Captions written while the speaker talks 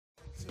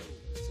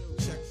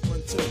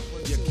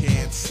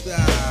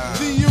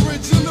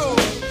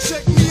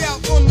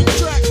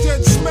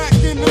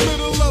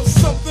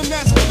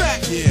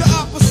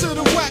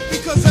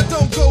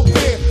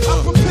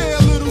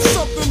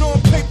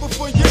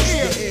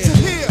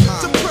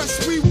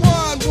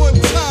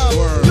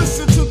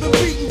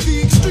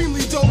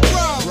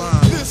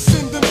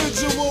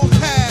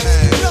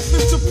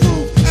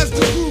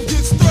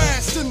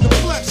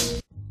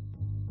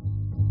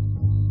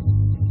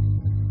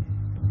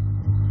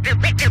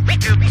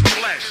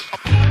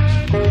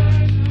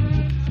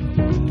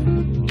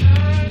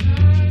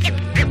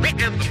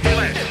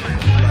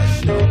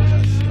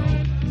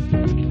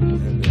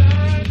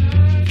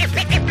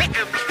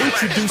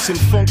Introducing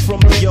funk from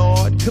the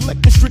yard,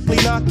 collecting strictly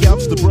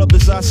knockouts, the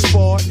brothers I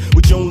sparred,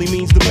 which only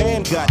means the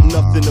man got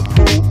nothing to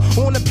prove.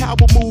 On a power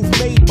move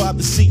made by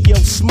the CL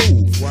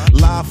Smooth.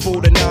 Live for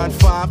the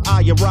 9-5,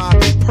 I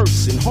arrive in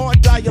person.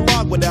 Hard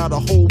dialogue without a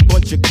whole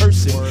bunch of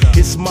cursing.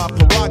 It's my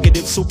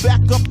prerogative, so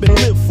back up and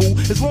live, fool.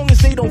 As long as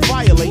they don't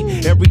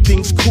violate,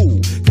 everything's cool,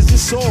 cause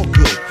it's all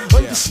good.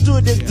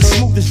 Understood as the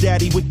smoothest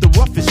daddy with the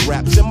roughest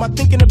raps. Am I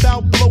thinking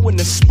about blowing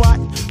the spot?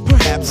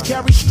 Perhaps.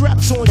 Carry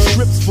straps on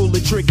strips full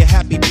of trigger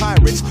happy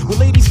pirates. Will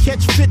ladies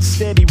catch fits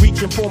steady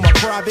reaching for my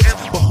privates?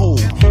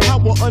 Behold, how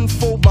I'll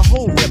unfold my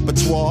whole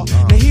repertoire.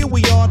 Now here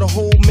we are, the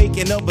whole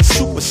making of a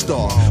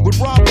superstar. With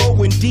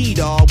Robbo and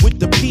D-Dar with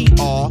the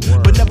PR,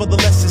 but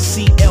nevertheless it's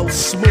CL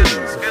Smooth.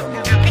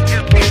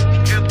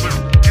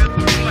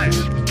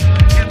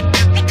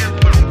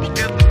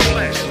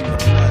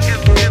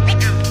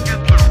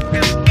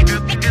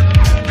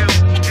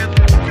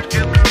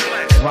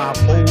 Rob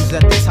O's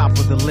at the top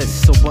of the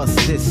list, so bust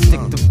this.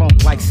 Stick the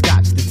funk like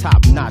scotch, the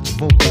top-notch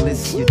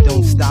vocalist. You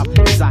don't stop,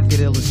 cause I could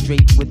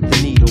illustrate with the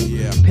needle.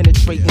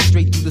 Penetrating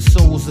straight through the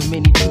souls of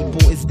many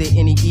people. Is there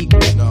any equal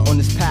on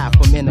this path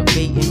I'm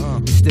innovating?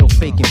 You're still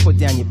faking, put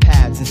down your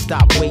pads and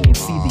stop waiting.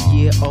 See, the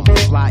year of the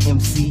fly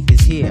MC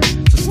is here,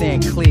 so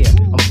stand clear.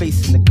 I'm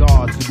facing the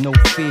guards with no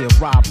fear.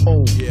 Rob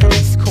O,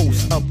 East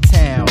Coast,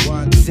 uptown.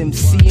 It's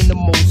MC in the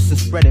most and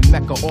spreading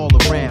Mecca all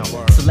around.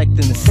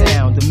 Selecting the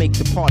sound to make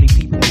the party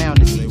people hound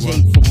the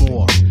DJ for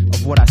more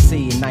of what I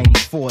say in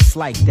 94. It's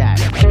like that,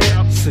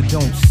 so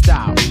don't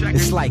stop.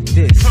 It's like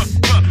this,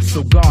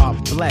 so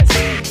God bless.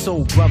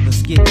 Soul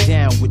brothers get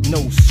down with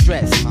no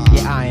stress.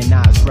 Yeah, I and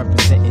I's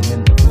representing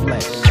in the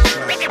flesh.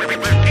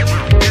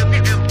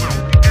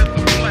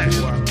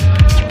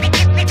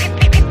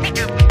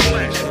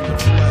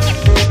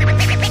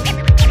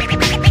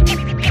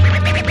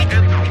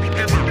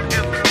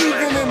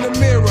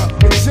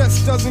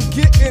 Just doesn't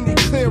get any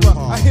clearer.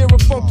 I hear a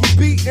funky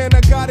beat and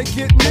I gotta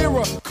get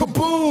nearer.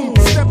 Kaboom!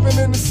 Stepping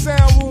in the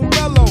sound room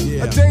mellow.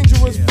 A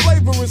dangerous,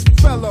 flavorous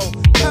fellow.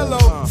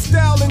 Hello,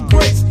 style and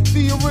grace.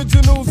 The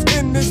originals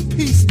in this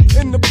piece.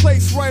 In the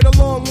place right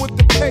along with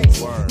the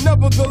pace.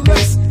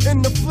 Nevertheless,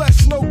 in the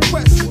flesh, no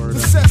quest.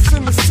 Success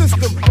in the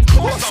system, of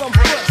course I'm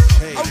fresh.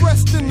 I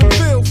rest in the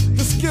field,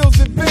 the skills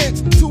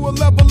advance to a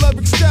level of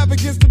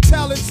extravagance, the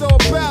talents are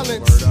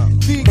balanced.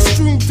 The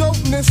extreme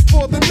dopeness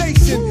for the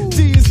nation.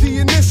 D is the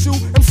initial,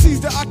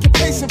 MC's the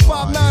occupation,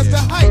 5'9's the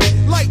height,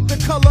 like the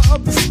color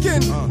of the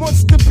skin.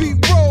 Once the beat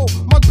roll,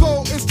 my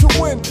goal is to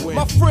win.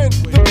 My friend,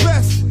 the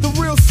best, the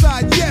real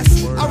side,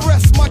 yes. I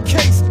rest my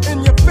case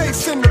in your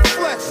face in the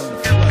flesh.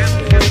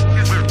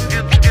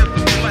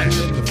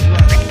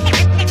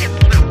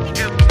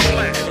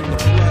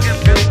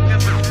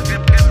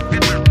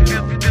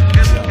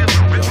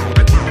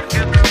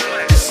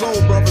 Soul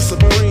brother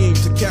supreme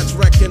to catch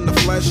wreck in the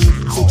flesh.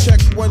 So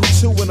check 1,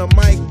 2 and a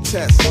mic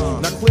test.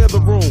 Now clear the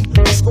room.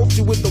 I scoped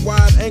you with the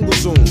wide angle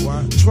zoom.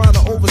 Trying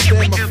to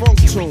overstand my funk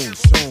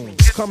tunes.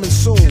 It's coming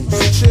soon.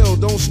 So chill,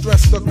 don't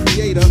stress the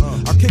creator.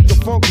 I'll kick the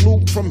funk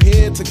loop from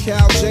here to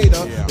Cal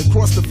Jada. And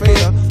cross the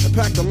fader and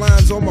pack the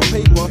lines on my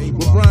paper.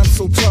 With rhymes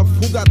so tough,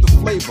 who got the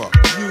flavor?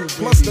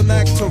 Plus the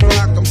knack to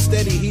rock, I'm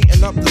steady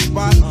heating up the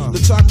spot. The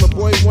chocolate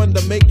boy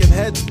wonder making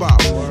heads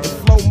bop. In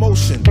flow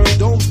motion,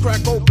 domes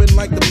crack open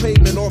like the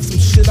pavement off some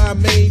shit I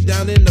made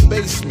down in the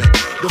basement.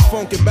 The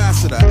funk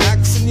ambassador,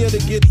 asking you to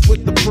get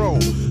with the pro.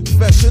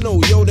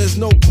 Professional, yo, there's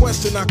no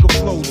question I can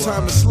flow.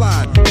 Time to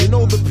slide, you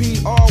know the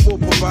PR will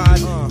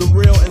provide the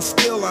real, and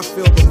still I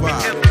feel the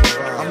vibe.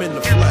 I'm in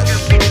the flesh.